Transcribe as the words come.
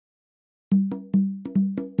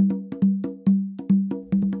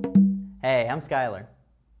Hey, I'm Skylar.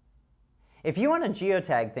 If you want to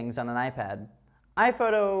geotag things on an iPad,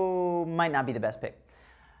 iPhoto might not be the best pick.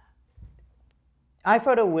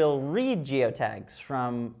 iPhoto will read geotags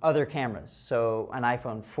from other cameras, so an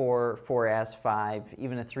iPhone 4, 4S, 5,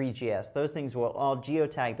 even a 3GS. Those things will all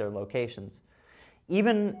geotag their locations.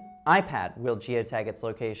 Even iPad will geotag its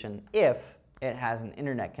location if it has an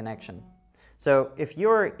internet connection. So if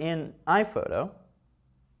you're in iPhoto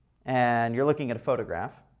and you're looking at a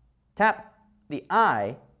photograph, tap the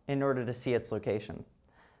eye in order to see its location.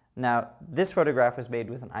 Now, this photograph was made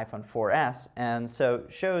with an iPhone 4S and so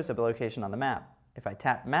shows a location on the map. If I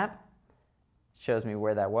tap map, it shows me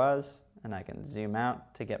where that was, and I can zoom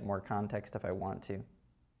out to get more context if I want to.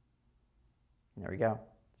 There we go.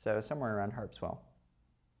 So somewhere around Harpswell.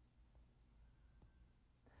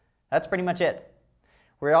 That's pretty much it.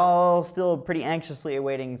 We're all still pretty anxiously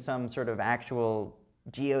awaiting some sort of actual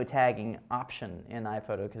geotagging option in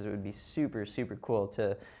iPhoto because it would be super, super cool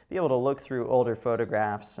to be able to look through older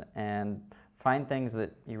photographs and find things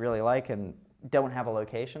that you really like and don't have a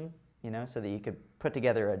location, so that you could put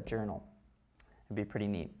together a journal. It'd be pretty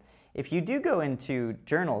neat. If you do go into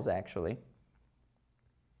journals, actually,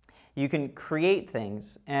 you can create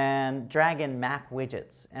things and drag in map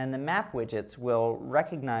widgets, and the map widgets will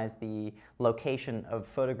recognize the location of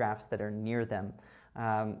photographs that are near them.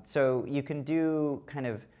 So you can do kind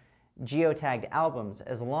of geotagged albums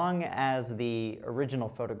as long as the original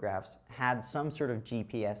photographs had some sort of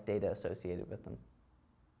GPS data associated with them.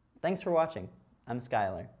 Thanks for watching. I'm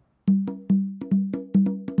Skylar.